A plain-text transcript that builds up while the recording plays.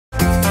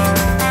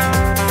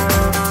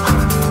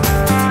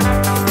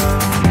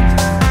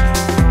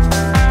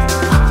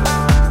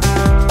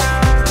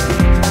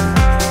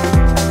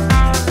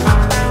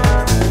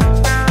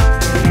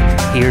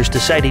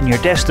Deciding Your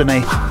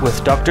Destiny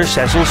with Dr.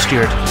 Cecil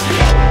Stewart.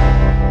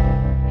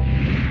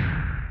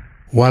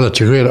 Well,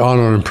 it's a great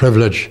honour and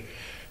privilege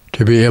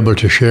to be able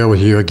to share with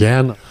you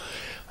again,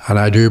 and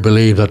I do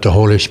believe that the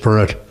Holy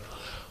Spirit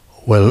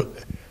will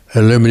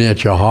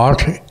illuminate your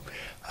heart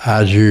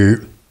as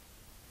you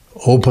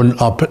open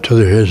up to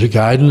His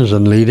guidance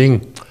and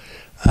leading,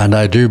 and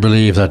I do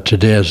believe that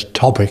today's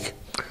topic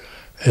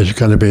is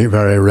going to be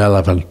very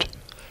relevant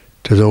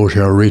to those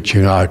who are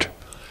reaching out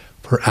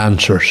for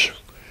answers,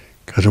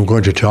 because I'm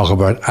going to talk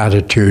about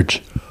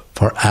attitudes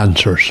for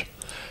answers.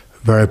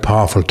 Very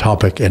powerful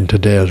topic in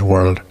today's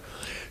world,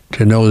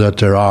 to know that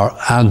there are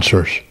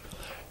answers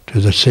to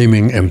the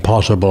seeming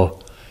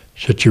impossible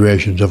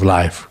situations of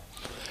life.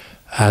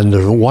 And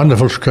there's a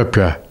wonderful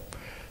scripture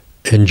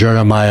in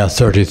Jeremiah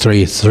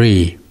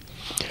 33:3.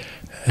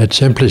 It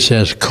simply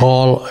says,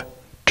 "Call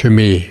to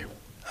me,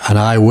 and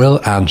I will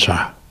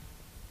answer,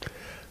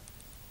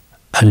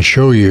 and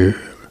show you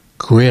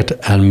great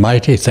and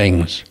mighty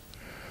things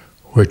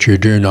which you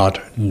do not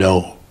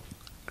know."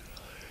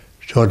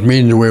 So it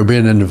means we're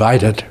being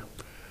invited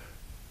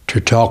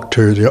to talk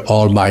to the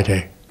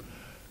Almighty,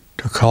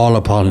 to call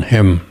upon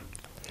Him.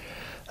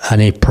 And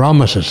He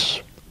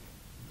promises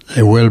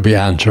there will be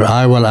answer.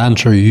 I will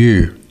answer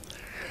you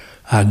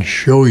and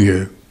show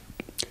you,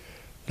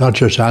 not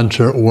just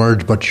answer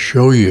words, but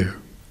show you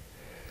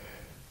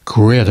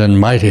great and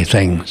mighty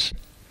things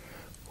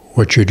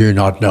which you do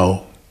not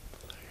know.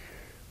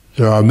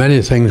 There are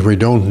many things we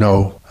don't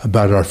know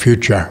about our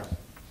future,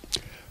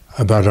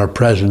 about our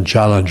present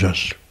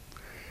challenges.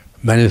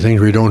 Many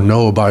things we don't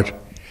know about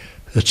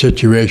the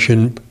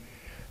situation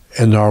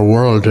in our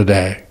world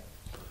today.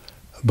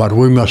 But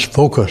we must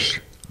focus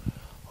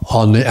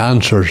on the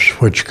answers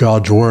which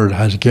God's Word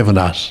has given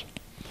us,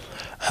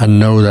 and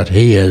know that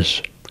He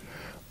is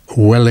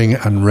willing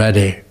and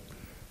ready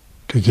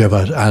to give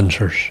us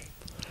answers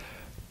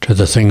to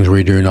the things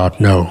we do not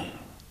know.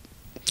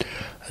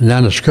 And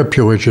then a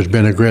scripture which has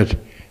been a great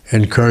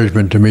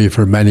encouragement to me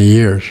for many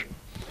years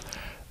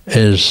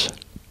is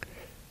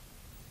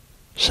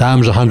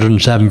Psalms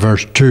 107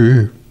 verse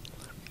 2.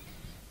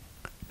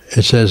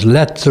 It says,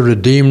 "Let the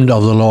redeemed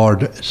of the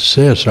Lord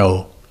say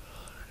so,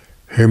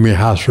 whom He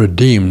hath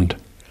redeemed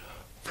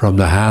from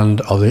the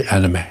hand of the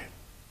enemy."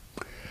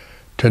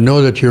 To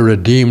know that you're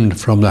redeemed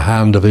from the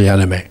hand of the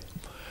enemy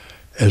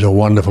is a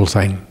wonderful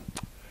thing.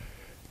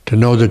 To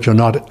know that you're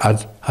not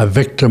a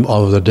victim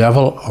of the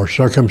devil or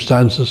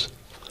circumstances,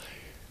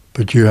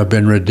 but you have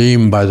been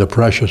redeemed by the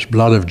precious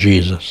blood of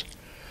Jesus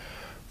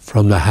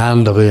from the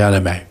hand of the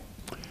enemy.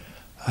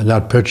 And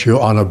that puts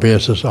you on a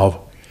basis of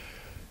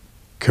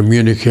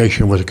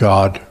communication with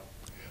God.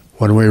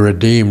 When we're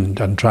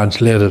redeemed and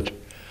translated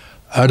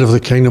out of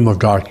the kingdom of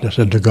darkness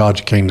into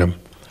God's kingdom,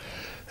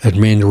 it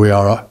means we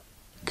are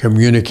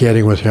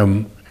communicating with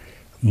Him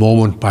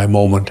moment by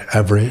moment,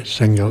 every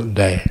single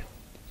day.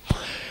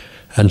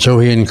 And so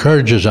He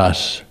encourages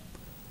us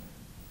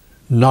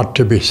not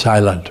to be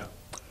silent,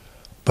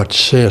 but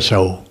say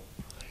so.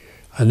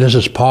 And this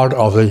is part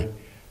of the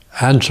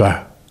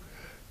answer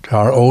to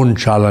our own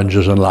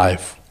challenges in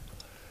life.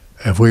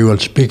 If we will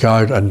speak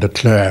out and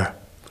declare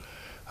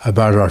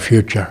about our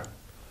future,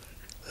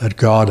 that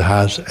God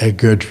has a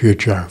good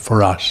future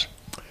for us.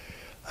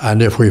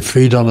 And if we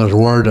feed on His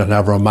Word and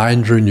have our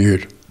minds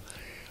renewed,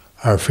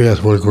 our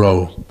faith will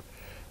grow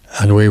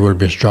and we will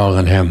be strong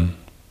in Him.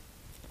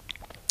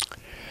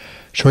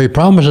 So He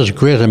promises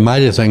great and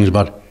mighty things,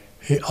 but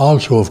He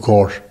also, of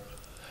course,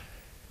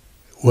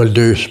 will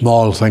do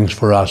small things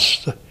for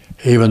us,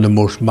 even the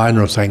most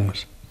minor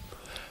things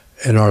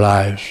in our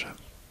lives.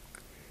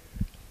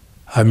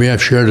 I may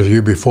have shared with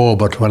you before,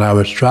 but when I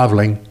was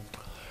traveling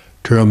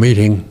to a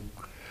meeting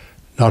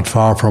not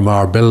far from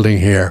our building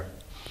here,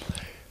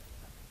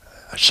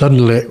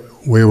 suddenly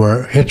we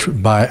were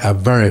hit by a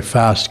very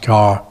fast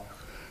car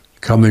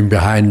coming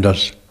behind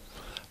us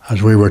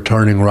as we were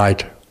turning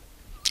right.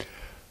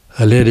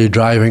 A lady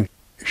driving,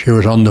 she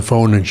was on the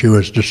phone and she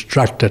was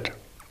distracted.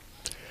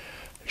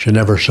 She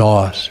never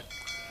saw us.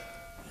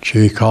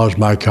 She caused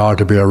my car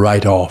to be a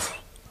write-off.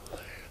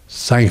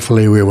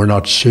 Thankfully, we were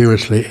not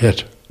seriously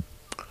hit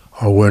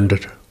or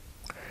wounded.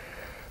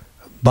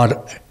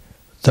 But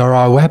there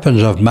are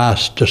weapons of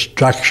mass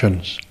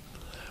distractions.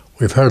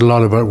 We've heard a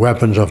lot about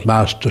weapons of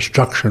mass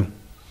destruction,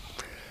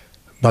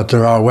 but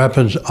there are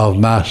weapons of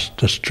mass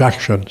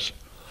distractions,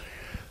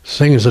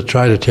 things that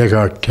try to take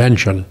our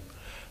attention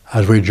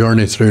as we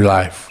journey through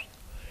life.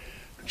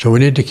 So we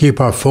need to keep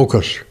our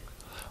focus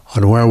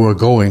on where we're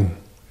going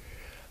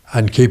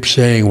and keep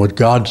saying what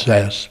God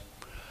says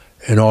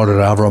in order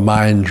to have our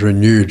minds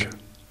renewed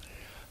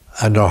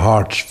and our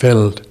hearts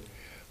filled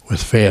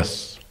with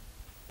faith.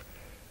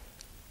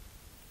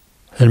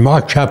 In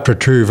Mark chapter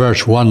 2,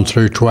 verse 1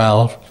 through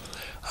 12,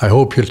 I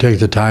hope you'll take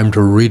the time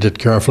to read it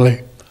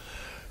carefully.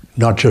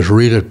 Not just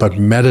read it, but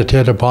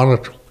meditate upon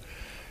it,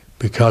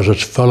 because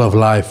it's full of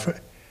life,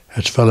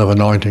 it's full of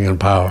anointing and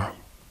power.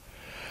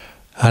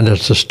 And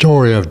it's the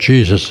story of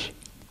Jesus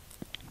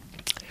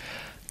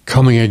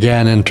coming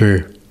again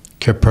into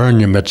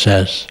Capernaum, it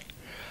says,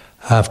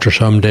 after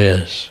some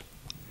days.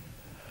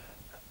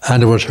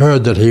 And it was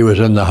heard that he was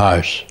in the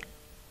house.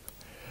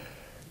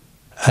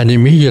 And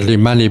immediately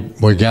many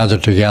were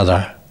gathered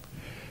together,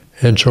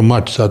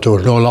 insomuch that there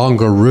was no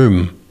longer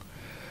room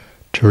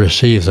to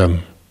receive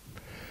them.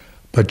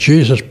 But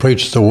Jesus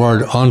preached the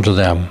word unto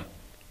them.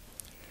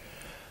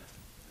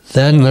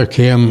 Then there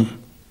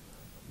came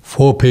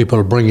 4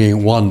 people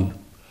bringing one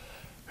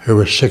who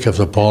was sick of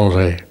the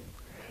palsy.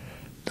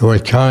 They were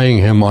carrying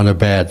him on a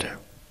bed.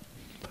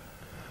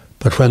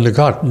 But when they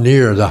got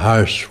near the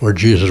house where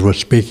Jesus was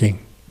speaking,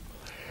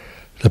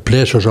 the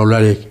place was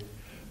already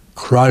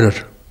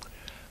crowded,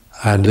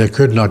 and they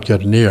could not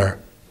get near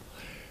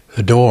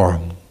the door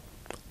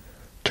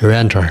to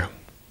enter.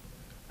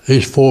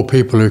 These 4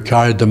 people who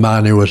carried the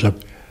man who was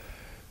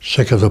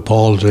sick of the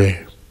palsy,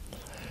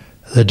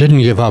 they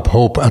didn't give up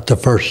hope at the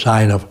first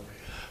sign of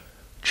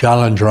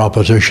challenge or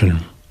opposition.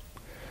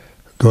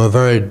 They were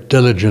very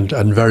diligent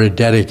and very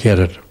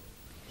dedicated.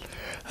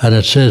 And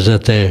it says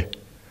that they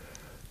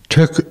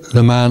took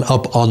the man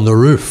up on the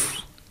roof,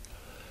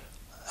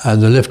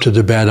 and they lifted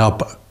the bed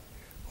up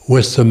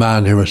with the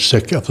man who was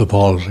sick of the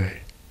palsy.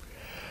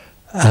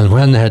 And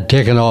when they had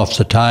taken off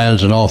the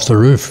tiles and off the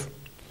roof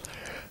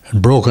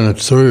and broken it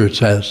through, it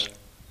says,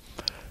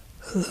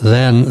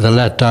 then they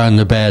let down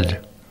the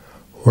bed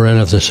wherein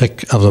of the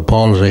sick of the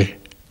palsy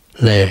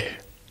lay.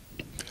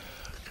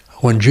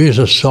 When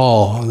Jesus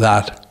saw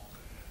that,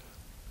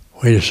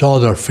 when he saw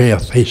their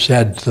faith, he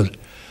said to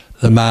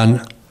the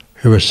man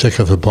who was sick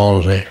of the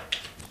palsy,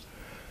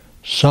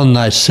 Son,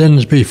 thy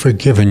sins be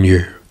forgiven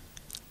you.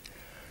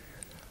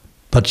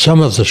 But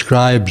some of the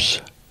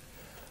scribes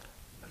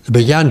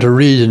began to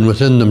reason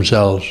within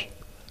themselves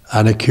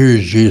and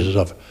accuse Jesus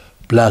of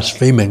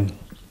blaspheming,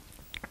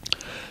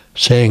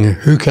 saying,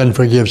 Who can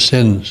forgive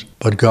sins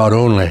but God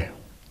only?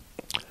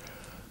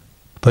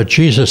 But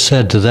Jesus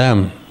said to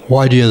them,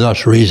 Why do you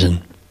thus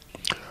reason?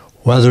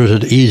 Whether is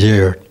it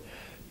easier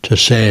to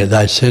say,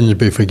 Thy sins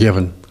be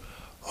forgiven,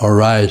 or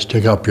rise,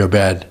 take up your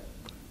bed,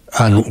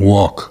 and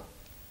walk?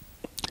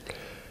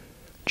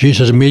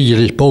 Jesus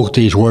immediately spoke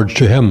these words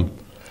to him,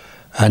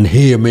 and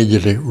he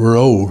immediately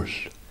rose,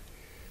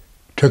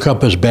 took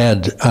up his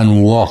bed,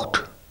 and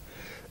walked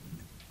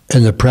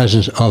in the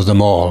presence of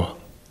them all.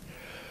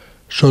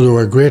 So they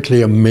were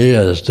greatly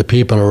amazed, the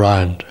people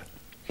around,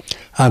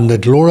 and they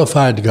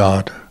glorified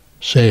God,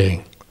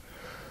 saying,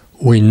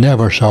 We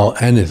never saw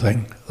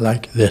anything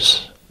like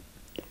this.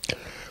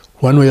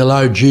 When we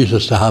allow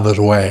Jesus to have his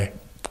way,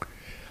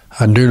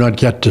 and do not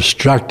get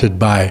distracted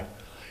by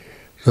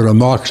the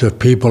remarks of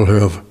people who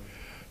have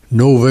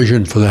no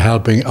vision for the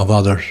helping of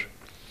others,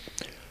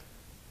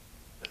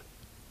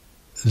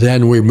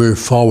 then we move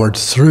forward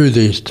through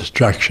these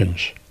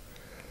distractions,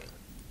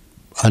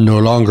 and no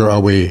longer are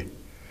we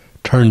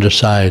turned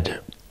aside.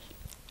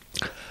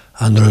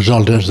 And the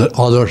result is that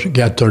others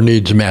get their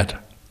needs met,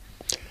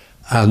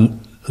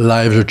 and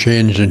lives are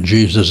changed and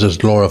Jesus is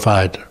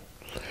glorified.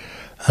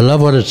 I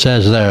love what it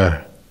says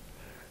there.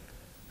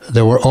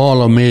 They were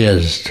all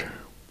amazed.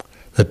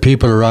 The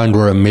people around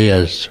were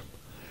amazed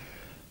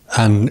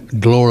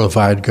and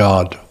glorified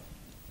God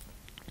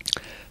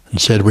and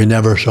said, We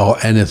never saw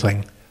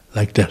anything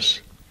like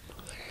this.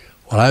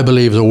 Well, I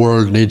believe the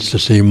world needs to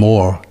see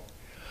more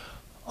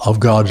of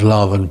God's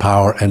love and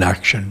power in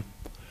action,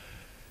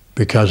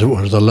 because it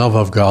was the love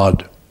of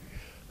God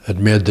that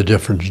made the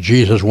difference.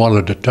 Jesus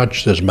wanted to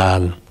touch this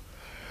man,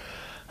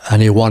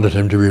 and he wanted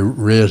him to be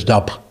raised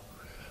up,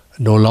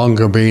 no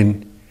longer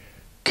being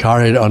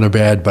carried on a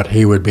bed, but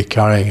he would be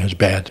carrying his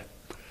bed.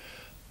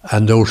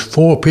 And those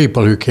 4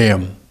 people who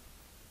came,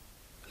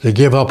 they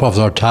gave up of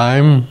their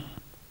time,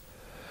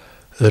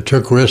 they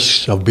took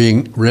risks of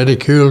being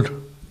ridiculed,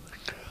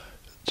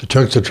 they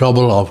took the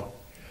trouble of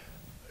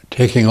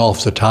taking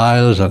off the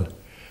tiles and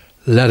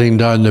letting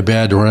down the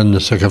bed wherein the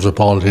sick of the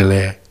palsy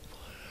lay.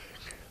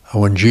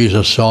 And when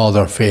Jesus saw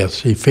their faith,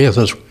 see, faith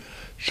is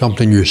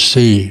something you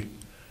see,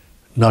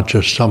 not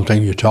just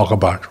something you talk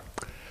about.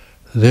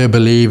 They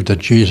believed that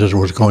Jesus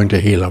was going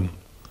to heal them.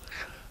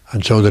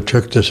 And so they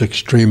took this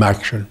extreme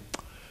action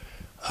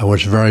and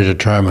was very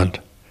determined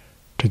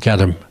to get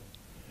him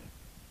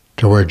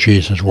to where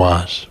Jesus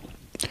was.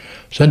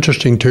 It's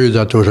interesting too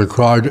that there was a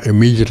crowd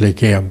immediately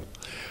came.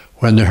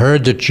 When they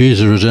heard that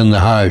Jesus was in the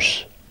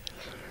house,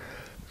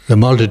 the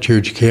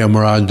multitudes came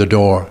around the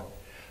door.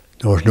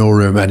 There was no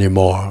room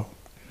anymore.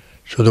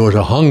 So there was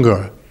a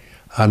hunger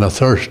and a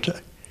thirst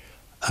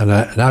and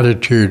an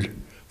attitude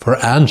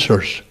for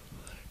answers.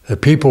 The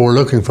people were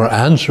looking for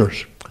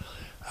answers,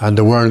 and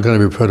they weren't going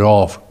to be put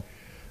off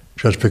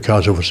just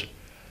because there was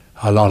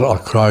a lot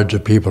of crowds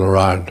of people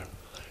around.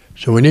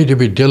 So we need to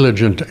be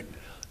diligent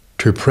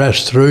to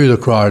press through the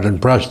crowd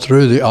and press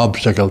through the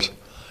obstacles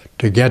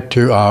to get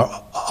to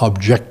our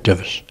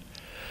objectives.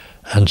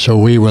 And so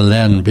we will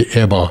then be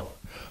able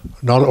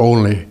not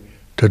only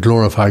to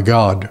glorify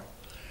God,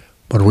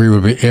 but we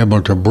will be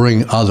able to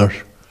bring others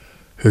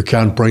who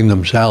can't bring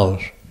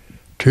themselves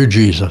to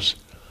Jesus,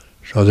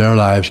 so their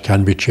lives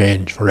can be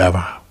changed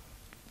forever.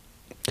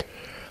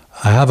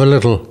 I have a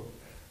little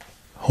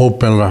hope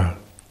builder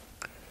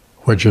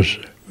which is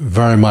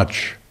very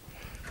much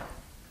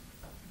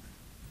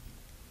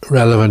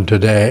relevant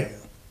today,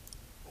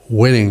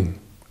 winning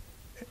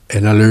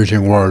in a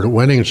losing world,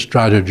 winning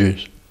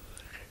strategies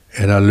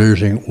in a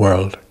losing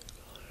world.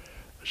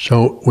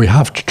 So we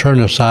have to turn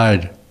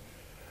aside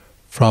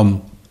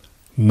from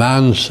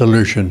man's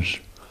solutions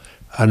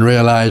and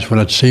realize when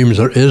it seems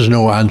there is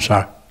no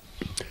answer,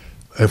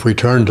 if we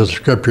turn to the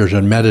scriptures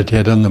and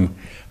meditate on them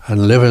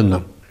and live in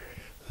them,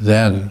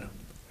 then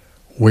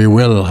we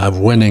will have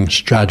winning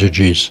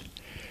strategies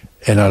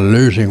in a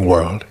losing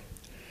world.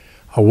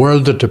 A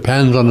world that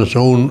depends on its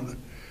own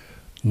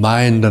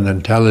mind and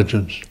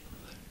intelligence.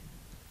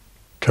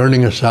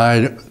 Turning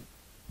aside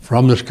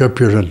from the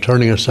scriptures and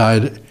turning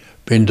aside,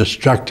 being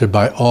distracted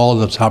by all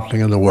that's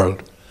happening in the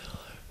world.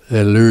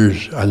 They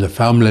lose, and the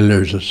family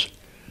loses,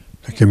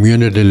 the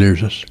community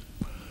loses.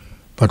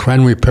 But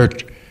when we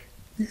put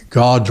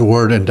God's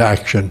word into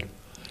action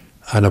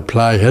and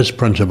apply his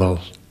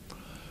principles,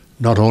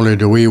 not only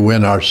do we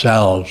win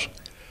ourselves,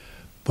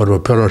 but we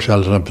put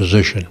ourselves in a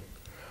position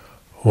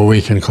where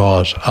we can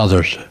cause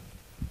others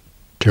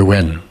to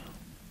win.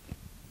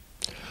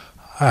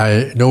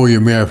 I know you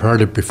may have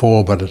heard it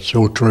before, but it's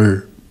so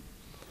true.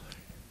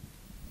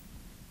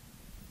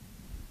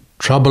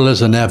 Trouble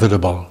is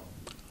inevitable,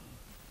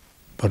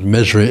 but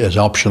misery is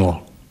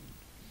optional.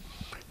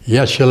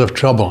 Yes, you'll have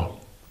trouble,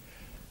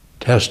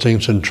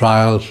 testings and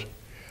trials,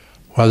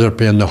 whether it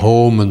be in the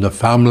home, in the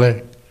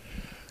family,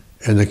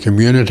 in the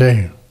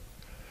community,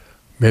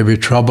 maybe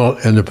trouble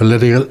in the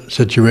political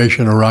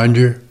situation around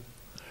you,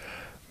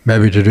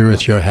 maybe to do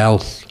with your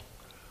health.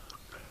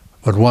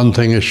 But one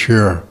thing is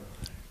sure,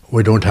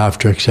 we don't have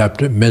to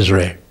accept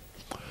misery.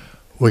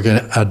 We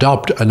can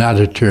adopt an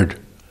attitude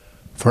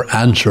for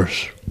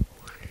answers.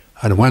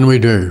 And when we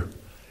do,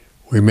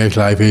 we make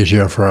life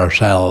easier for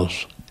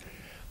ourselves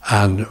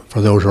and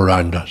for those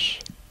around us.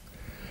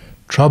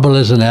 Trouble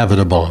is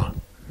inevitable,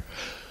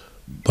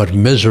 but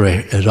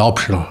misery is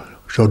optional.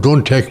 So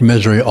don't take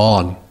misery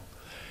on.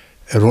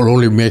 It will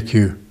only make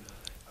you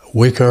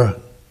weaker,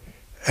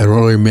 it will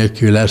only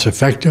make you less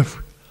effective,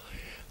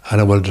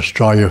 and it will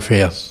destroy your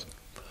faith.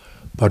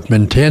 But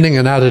maintaining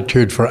an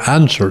attitude for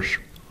answers,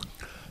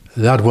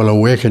 that will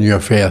awaken your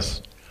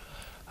faith,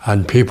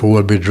 and people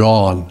will be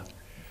drawn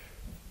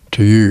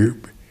to you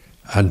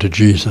and to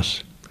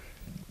Jesus,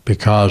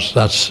 because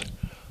that's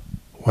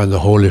when the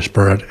Holy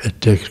Spirit, it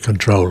takes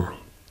control.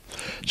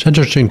 It's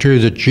interesting too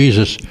that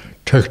Jesus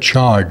took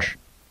charge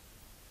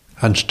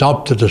and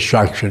stopped the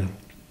distraction.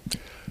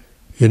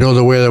 You know,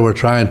 the way they were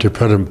trying to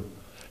put him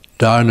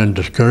down and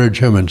discourage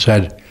him and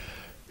said,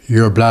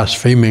 you're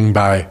blaspheming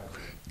by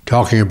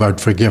talking about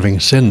forgiving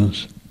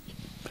sins.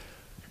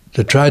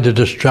 They tried to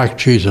distract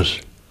Jesus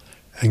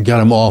and get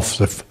him off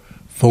the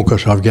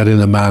focus of getting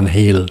the man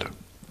healed.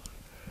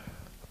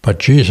 But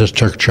Jesus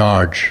took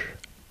charge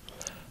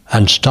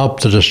and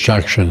stopped the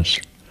distractions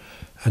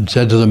and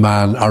said to the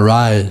man,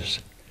 arise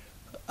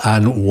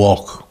and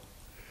walk.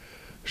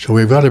 So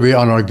we've got to be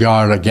on our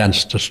guard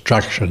against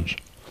distractions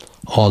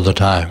all the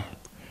time.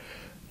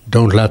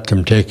 Don't let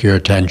them take your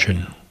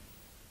attention.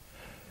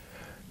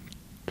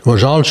 There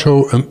was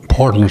also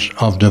importance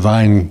of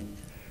divine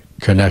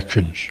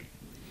connections,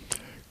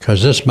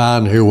 because this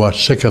man who was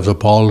sick of the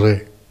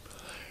palsy,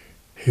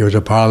 he was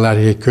a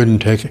paralytic, he couldn't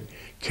take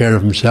care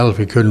of himself,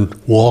 he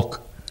couldn't walk.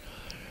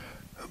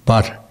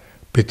 But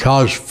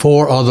because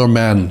 4 other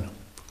men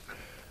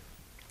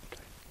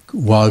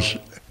was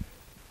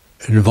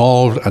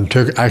involved and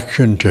took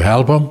action to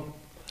help him,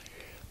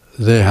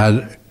 they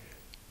had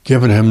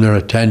given him their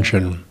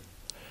attention.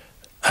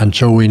 And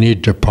so we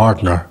need to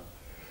partner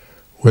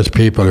with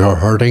people who are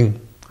hurting.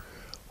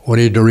 We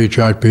need to reach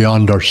out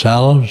beyond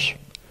ourselves,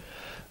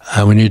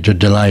 and we need to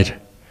delight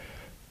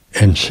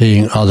in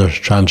seeing others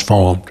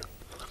transformed.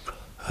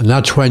 And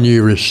that's when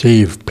you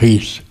receive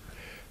peace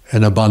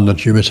in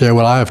abundance. You may say,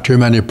 well, I have too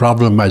many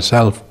problems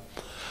myself.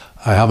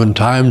 I haven't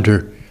time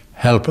to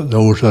help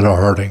those that are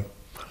hurting.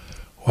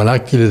 Well,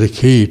 actually the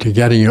key to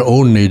getting your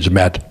own needs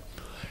met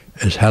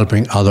is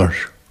helping others.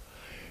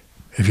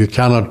 If you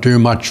cannot do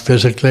much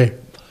physically,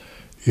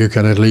 you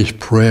can at least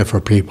pray for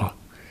people.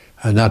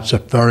 And that's a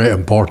very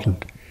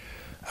important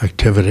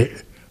activity.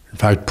 In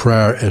fact,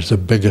 prayer is the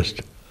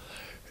biggest,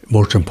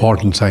 most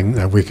important thing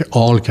that we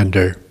all can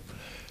do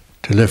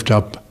to lift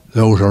up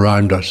those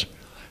around us,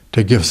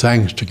 to give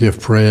thanks, to give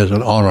praise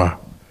and honor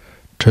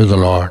to the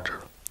Lord.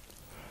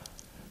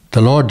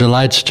 The Lord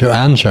delights to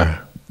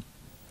answer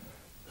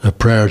the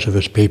prayers of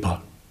his people.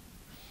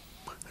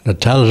 And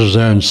it tells us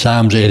there in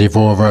Psalms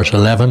 84 verse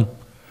 11,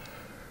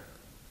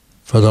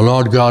 for the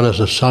Lord God is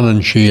a sun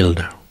and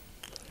shield.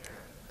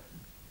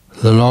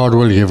 The Lord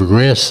will give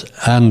grace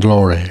and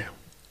glory.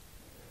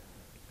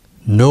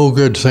 No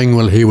good thing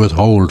will he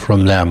withhold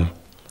from them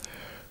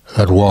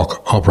that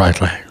walk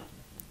uprightly.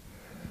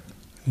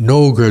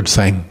 No good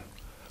thing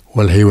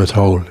will he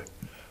withhold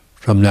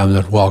from them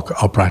that walk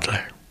uprightly.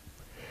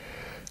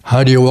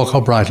 How do you walk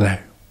uprightly?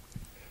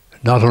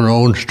 Not on our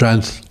own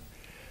strength,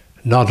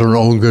 not on our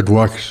own good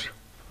works,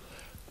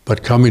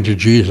 but coming to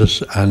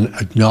Jesus and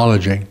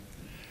acknowledging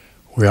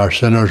we are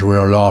sinners, we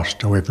are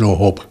lost, and we have no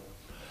hope.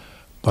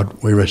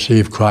 But we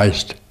receive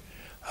Christ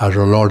as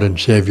our Lord and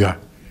Saviour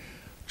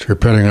through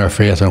putting our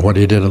faith in what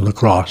He did on the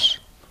cross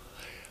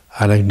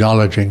and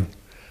acknowledging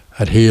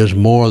that He is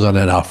more than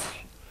enough.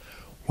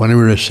 When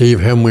we receive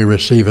Him, we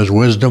receive His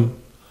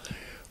wisdom,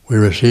 we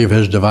receive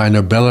His divine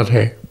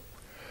ability,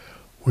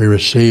 we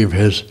receive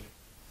His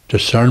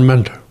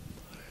discernment,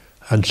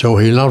 and so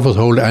He'll not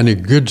withhold any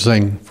good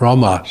thing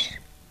from us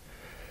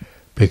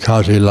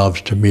because He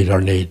loves to meet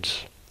our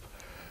needs.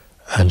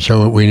 And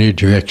so we need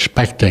to be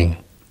expecting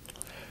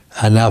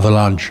an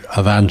avalanche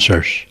of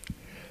answers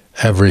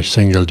every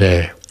single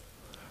day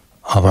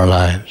of our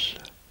lives.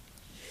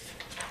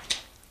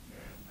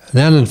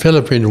 Then in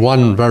Philippians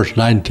 1, verse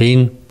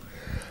 19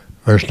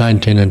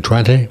 and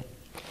 20,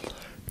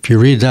 if you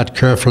read that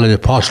carefully, the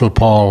Apostle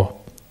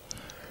Paul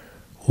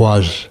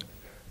was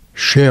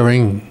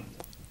sharing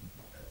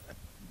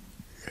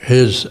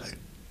his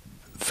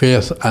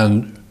faith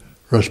and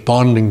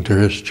responding to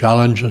his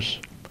challenges.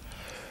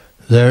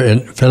 There in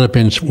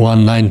Philippians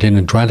 1, 19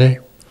 and 20,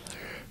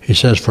 he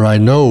says, "For I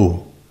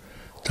know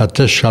that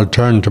this shall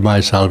turn to my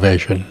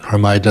salvation," or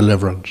my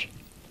deliverance,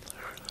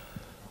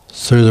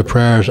 "through the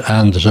prayers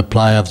and the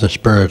supply of the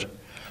Spirit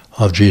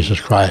of Jesus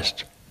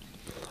Christ,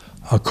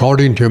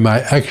 according to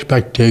my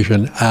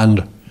expectation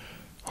and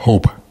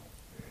hope,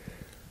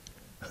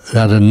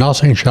 that in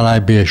nothing shall I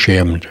be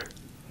ashamed,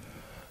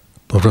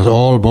 but with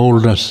all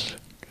boldness,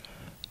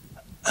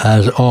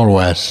 as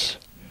always,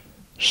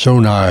 so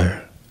now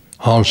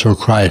also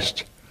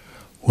Christ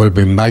will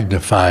be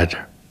magnified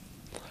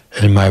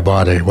in my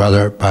body,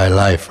 whether by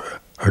life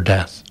or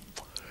death."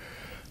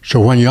 So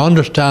when you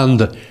understand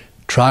the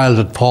trial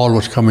that Paul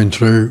was coming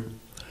through,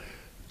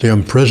 the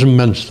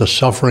imprisonments, the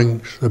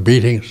sufferings, the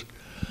beatings,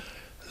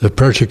 the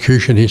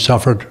persecution he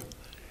suffered,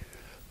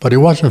 but he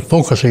wasn't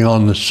focusing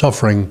on the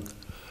suffering,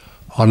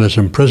 on his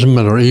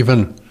imprisonment, or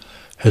even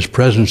his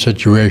present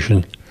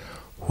situation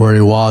where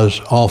he was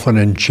often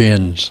in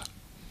chains.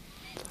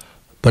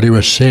 But he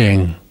was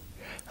saying,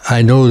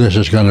 I know this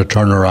is going to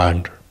turn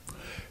around.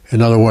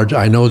 In other words,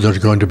 I know there's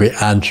going to be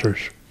answers.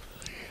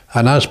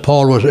 And as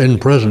Paul was in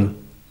prison,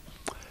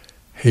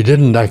 he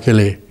didn't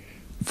actually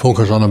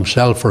focus on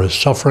himself or his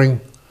suffering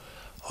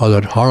or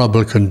the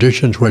horrible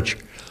conditions which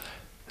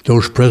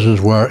those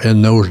prisons were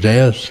in those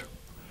days,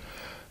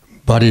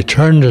 but he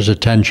turned his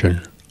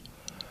attention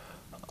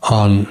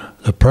on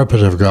the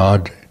purpose of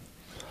God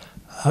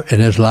in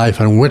his life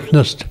and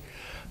witnessed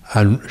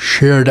and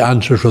shared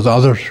answers with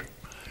others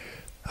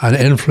and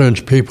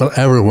influenced people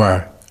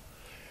everywhere,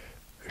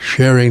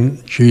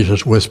 sharing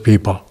Jesus with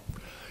people.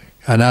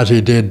 And as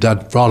he did,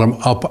 that brought him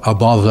up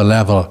above the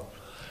level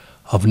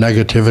of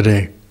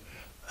negativity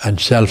and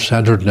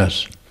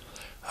self-centeredness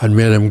and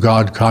made him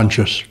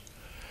God-conscious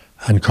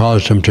and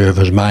caused him to have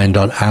his mind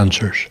on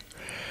answers.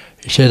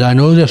 He said, I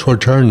know this will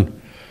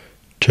turn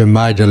to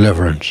my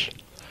deliverance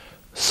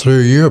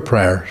through your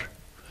prayers.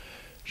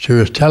 So he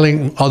was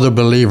telling other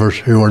believers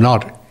who were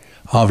not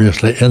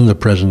obviously in the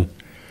prison,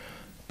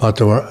 but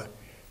there were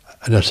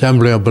an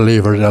assembly of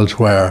believers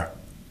elsewhere.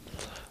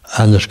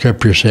 And the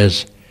scripture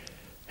says,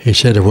 he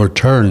said, it will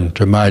turn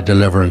to my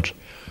deliverance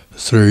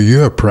through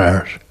your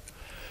prayers.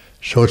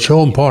 So it's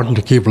so important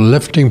to keep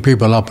lifting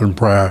people up in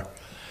prayer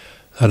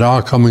that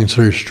are coming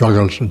through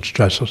struggles and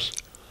stresses.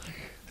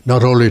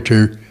 Not only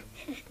to,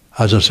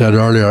 as I said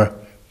earlier,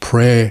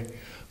 pray,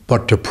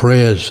 but to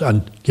praise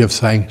and give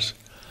thanks,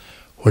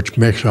 which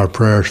makes our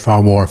prayers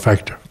far more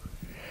effective.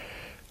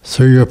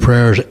 Through your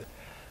prayers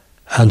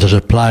and the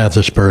supply of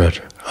the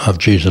Spirit of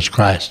Jesus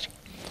Christ,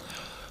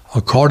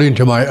 according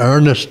to my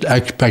earnest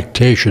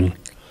expectation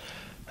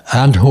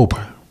and hope,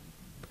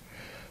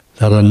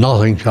 that in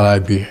nothing shall I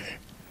be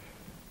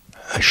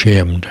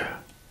ashamed,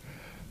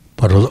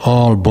 but with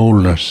all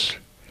boldness,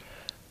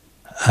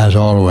 as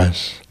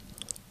always,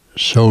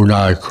 so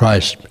now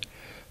Christ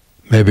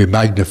may be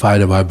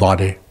magnified in my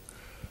body,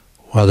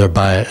 whether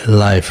by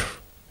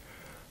life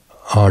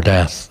or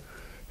death.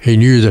 He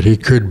knew that he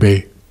could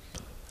be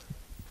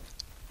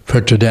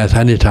put to death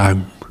any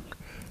time.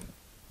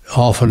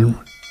 Often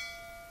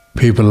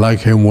people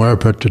like him were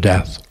put to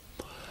death.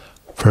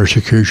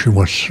 Persecution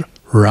was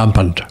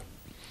rampant.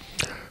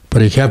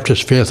 But he kept his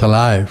faith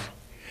alive.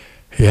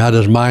 He had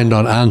his mind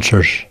on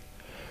answers,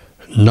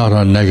 not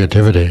on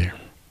negativity.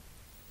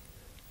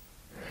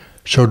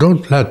 So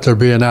don't let there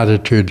be an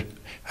attitude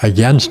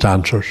against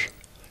answers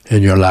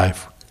in your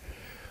life.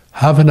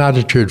 Have an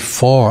attitude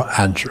for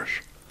answers,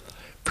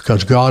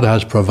 because God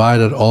has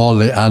provided all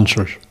the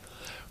answers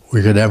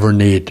we could ever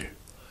need.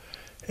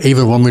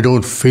 Even when we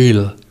don't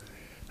feel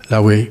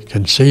that we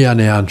can see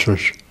any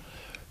answers,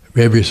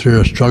 maybe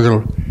through a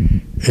struggle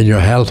in your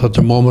health at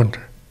the moment,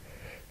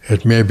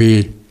 it may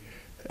be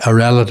a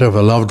relative,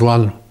 a loved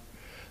one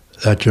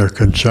that you're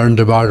concerned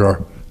about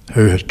or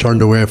who has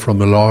turned away from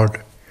the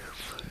Lord.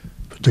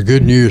 But the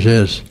good news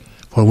is,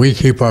 when we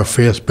keep our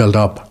faith built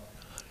up,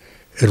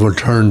 it will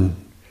turn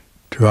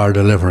to our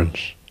deliverance.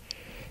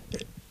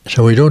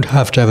 So we don't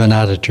have to have an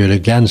attitude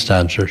against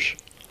answers,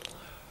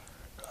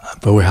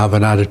 but we have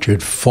an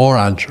attitude for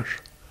answers.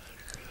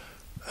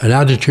 An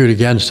attitude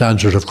against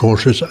answers, of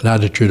course, is an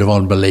attitude of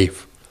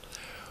unbelief,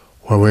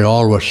 where we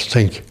always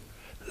think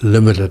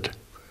limited,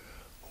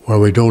 where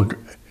we don't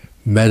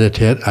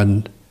meditate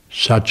and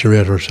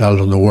saturate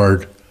ourselves in the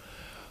Word,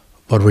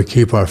 but we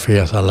keep our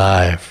faith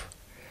alive.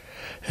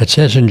 It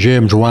says in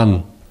James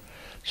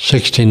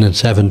 1:16 and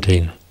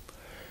 17,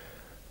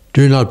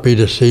 "Do not be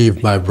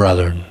deceived, my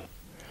brethren.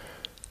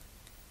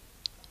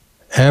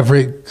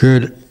 Every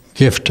good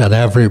gift and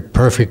every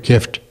perfect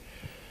gift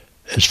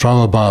is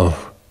from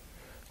above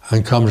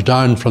and comes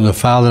down from the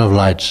Father of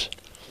lights,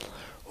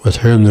 with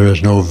whom there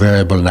is no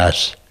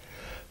variableness,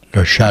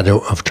 nor shadow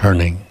of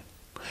turning."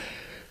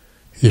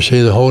 You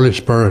see, the Holy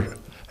Spirit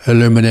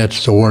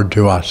illuminates the Word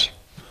to us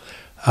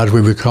as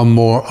we become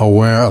more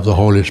aware of the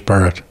Holy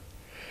Spirit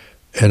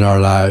in our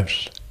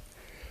lives.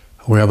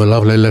 We have a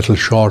lovely little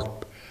short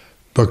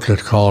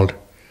booklet called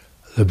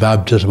The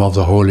Baptism of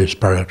the Holy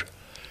Spirit,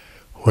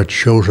 which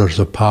shows us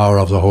the power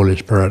of the Holy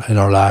Spirit in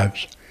our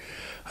lives.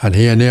 And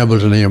He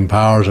enables and He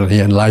empowers and He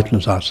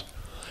enlightens us.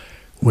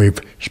 We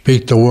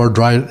speak the Word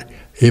right,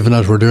 even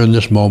as we're doing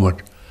this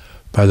moment,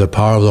 by the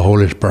power of the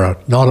Holy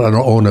Spirit, not in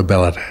our own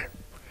ability.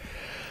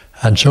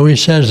 And so He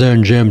says there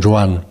in James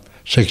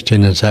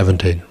 1:16 and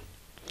 17,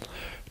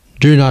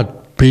 "Do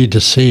not be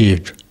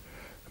deceived,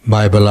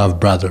 my beloved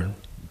brethren."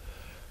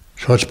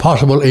 So it's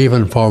possible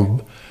even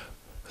for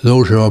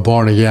those who are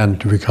born again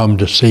to become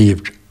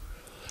deceived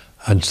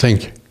and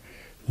think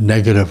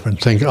negative and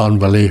think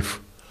unbelief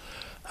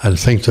and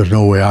think there's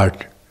no way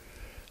out.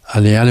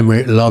 And the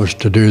enemy loves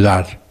to do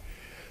that,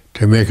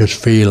 to make us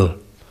feel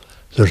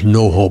there's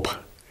no hope.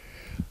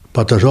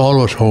 But there's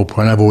always hope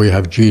whenever we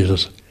have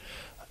Jesus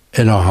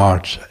in our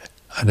hearts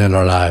and in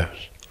our lives.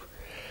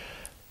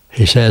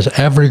 He says,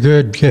 "Every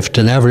good gift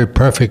and every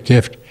perfect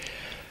gift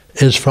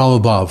is from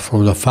above,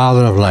 from the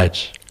Father of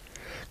lights."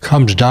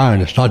 Comes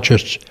down, it's not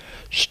just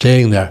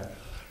staying there.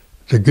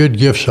 The good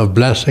gifts of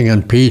blessing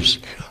and peace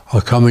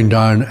are coming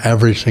down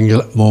every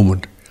single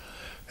moment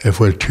if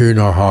we'll tune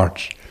our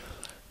hearts.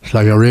 It's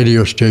like a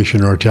radio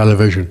station or a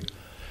television.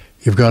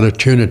 You've got to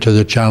tune it to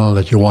the channel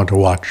that you want to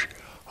watch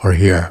or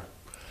hear.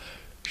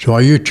 So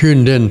are you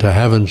tuned in to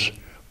heaven's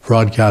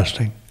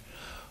broadcasting?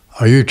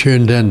 Are you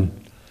tuned in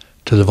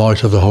to the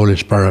voice of the Holy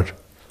Spirit?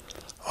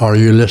 Or are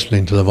you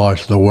listening to the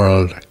voice of the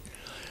world?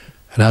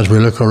 And as we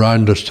look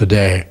around us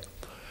today,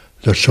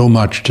 there's so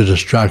much to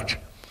distract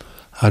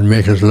and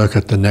make us look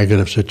at the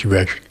negative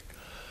situation.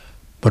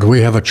 But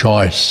we have a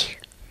choice.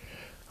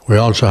 We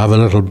also have a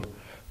little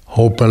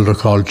hope builder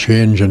called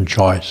Change and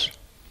Choice.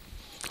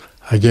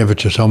 I gave it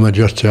to someone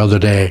just the other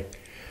day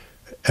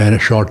in a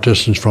short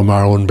distance from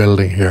our own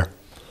building here.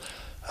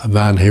 A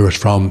man, he was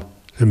from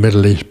the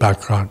Middle East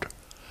background.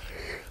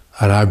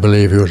 And I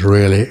believe he was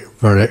really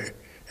very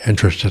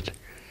interested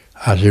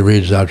as he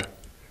reads that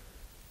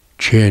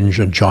Change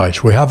and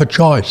Choice. We have a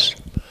choice.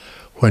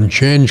 When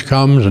change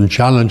comes and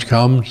challenge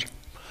comes,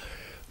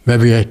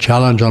 maybe a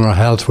challenge on our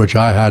health, which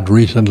I had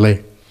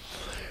recently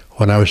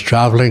when I was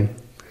traveling,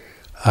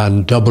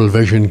 and double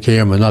vision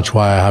came, and that's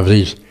why I have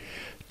these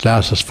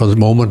glasses for the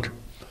moment.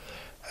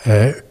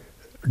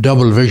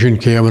 Double vision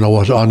came and I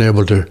was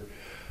unable to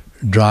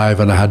drive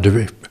and I had to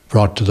be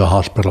brought to the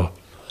hospital.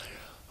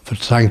 But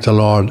thank the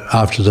Lord,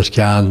 after the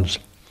scans,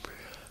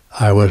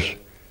 I was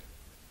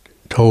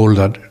told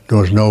that there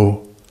was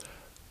no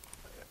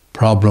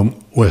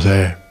problem with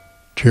a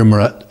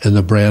tumour in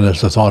the brain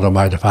as I thought I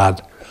might have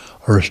had,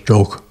 or a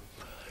stroke.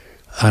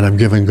 And I'm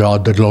giving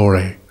God the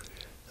glory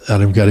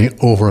that I'm getting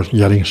over it and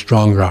getting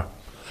stronger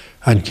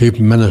and keep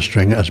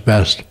ministering as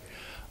best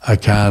I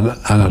can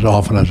and as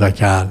often as I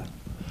can.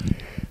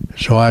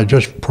 So I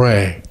just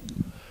pray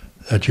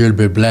that you'll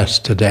be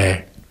blessed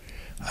today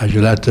as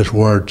you let this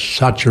word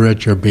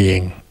saturate your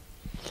being,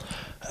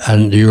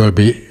 and you will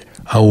be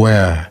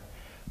aware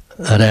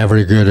that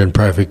every good and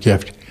perfect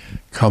gift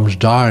comes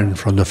down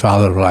from the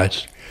Father of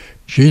lights.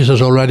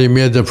 Jesus already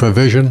made the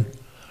provision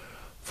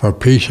for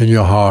peace in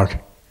your heart.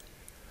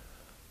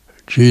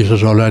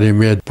 Jesus already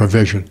made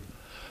provision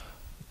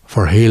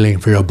for healing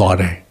for your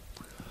body,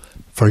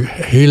 for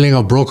healing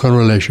of broken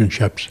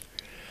relationships,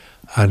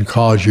 and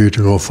cause you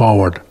to go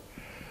forward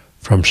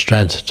from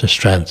strength to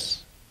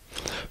strength.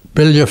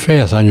 Build your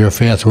faith, and your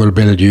faith will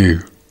build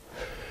you.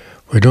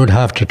 We don't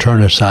have to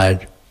turn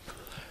aside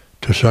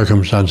to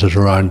circumstances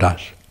around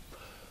us,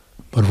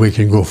 but we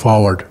can go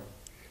forward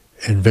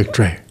in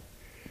victory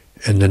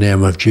in the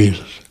name of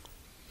Jesus.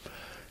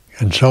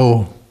 And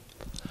so,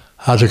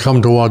 as I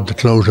come toward the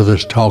close of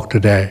this talk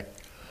today,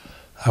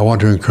 I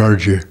want to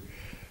encourage you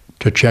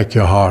to check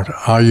your heart.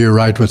 Are you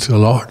right with the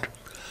Lord?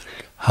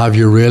 Have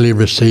you really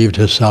received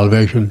His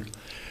salvation?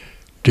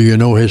 Do you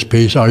know His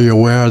peace? Are you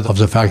aware of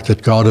the fact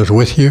that God is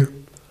with you?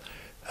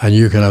 And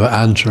you can have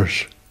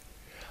answers,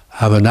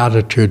 have an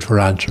attitude for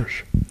answers.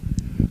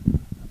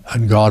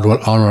 And God will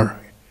honour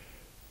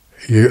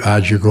you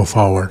as you go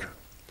forward.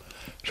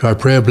 So I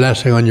pray a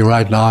blessing on you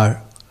right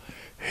now,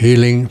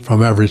 healing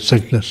from every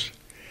sickness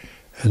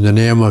in the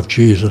name of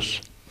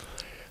Jesus.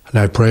 And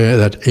I pray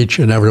that each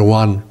and every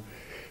one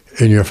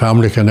in your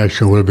family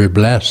connection will be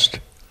blessed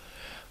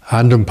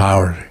and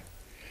empowered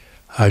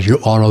as you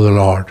honour the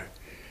Lord.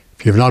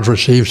 If you've not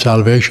received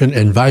salvation,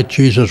 invite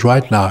Jesus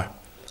right now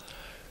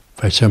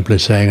by simply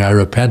saying, I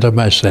repent of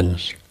my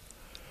sins.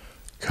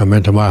 Come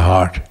into my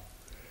heart.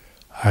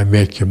 I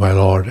make you my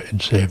Lord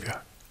and Saviour.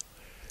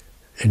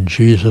 In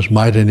Jesus'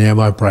 mighty name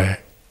I pray.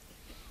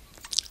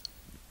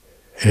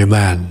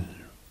 Amen.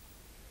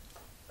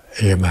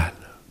 Amen.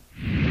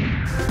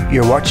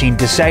 You're watching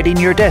Deciding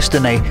Your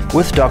Destiny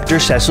with Dr.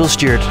 Cecil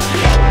Stewart.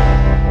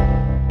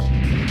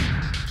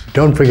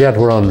 Don't forget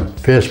we're on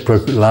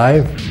Facebook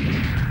Live.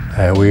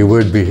 We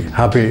would be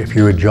happy if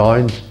you would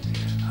join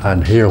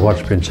and hear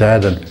what's been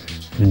said and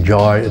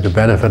enjoy the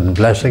benefit and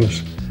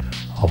blessings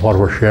of what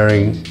we're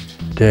sharing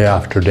day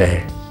after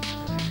day.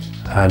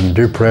 And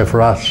do pray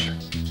for us.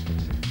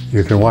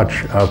 You can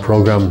watch our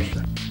programs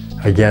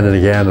again and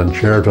again and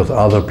share it with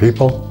other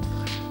people,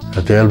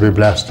 that they'll be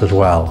blessed as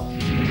well.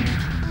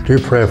 Do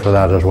pray for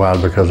that as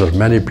well, because there's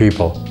many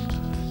people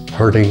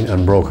hurting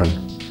and broken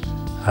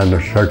and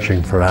they're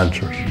searching for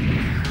answers.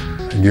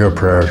 And your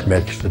prayers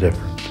makes the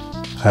difference.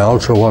 I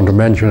also want to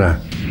mention a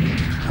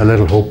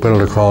little hope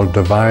builder called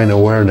Divine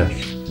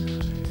Awareness.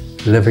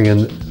 Living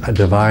in a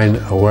divine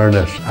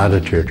awareness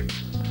attitude.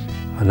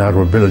 And that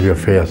will build your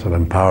faith and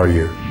empower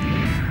you.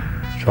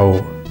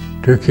 So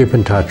do keep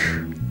in touch.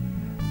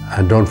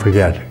 And don't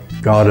forget,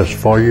 God is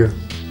for you.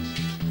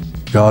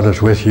 God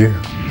is with you.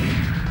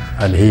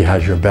 And He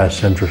has your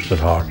best interest at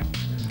heart.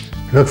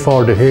 Look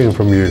forward to hearing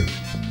from you.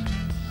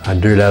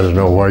 And do let us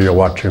know where you're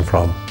watching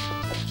from.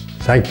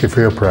 Thank you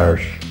for your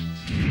prayers.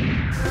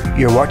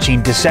 You're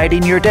watching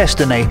Deciding Your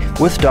Destiny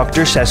with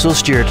Dr. Cecil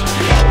Stewart.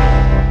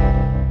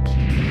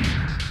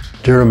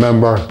 Do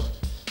remember,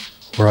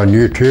 we're on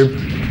YouTube.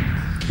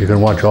 You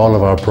can watch all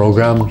of our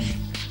programs,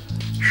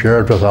 share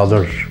it with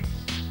others,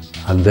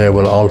 and they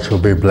will also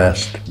be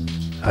blessed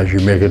as you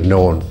make it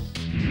known.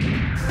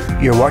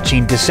 You're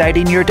watching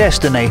Deciding Your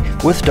Destiny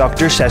with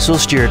Dr. Cecil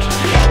Stewart.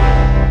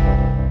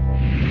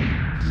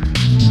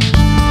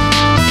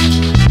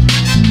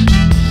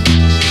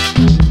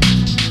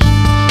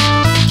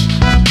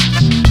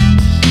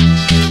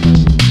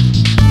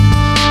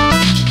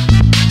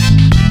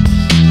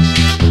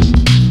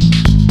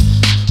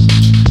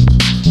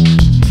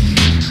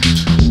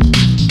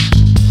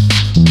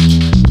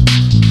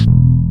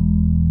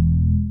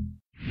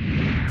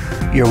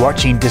 You're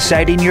watching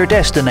Deciding Your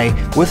Destiny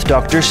with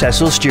Dr.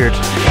 Cecil Stewart.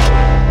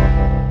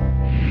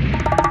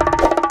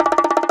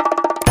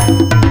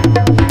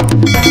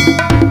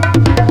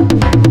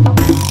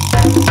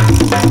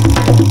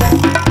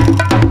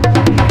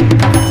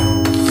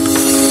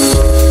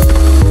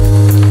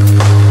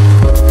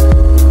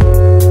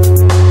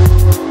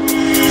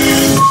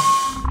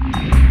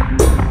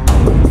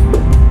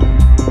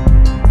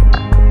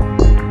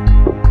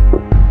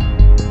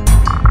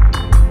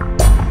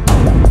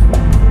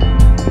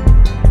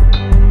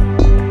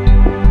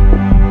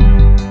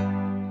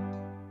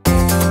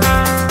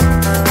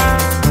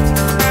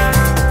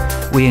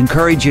 We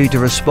encourage you to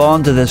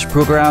respond to this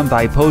program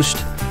by post,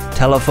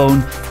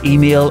 telephone,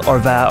 email or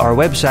via our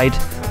website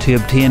to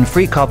obtain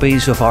free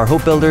copies of our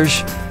Hope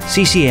Builders,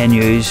 CCN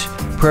News,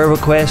 prayer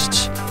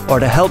requests, or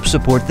to help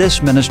support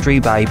this ministry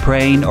by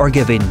praying or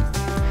giving.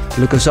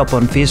 Look us up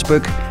on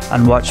Facebook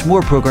and watch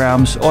more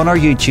programs on our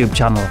YouTube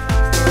channel.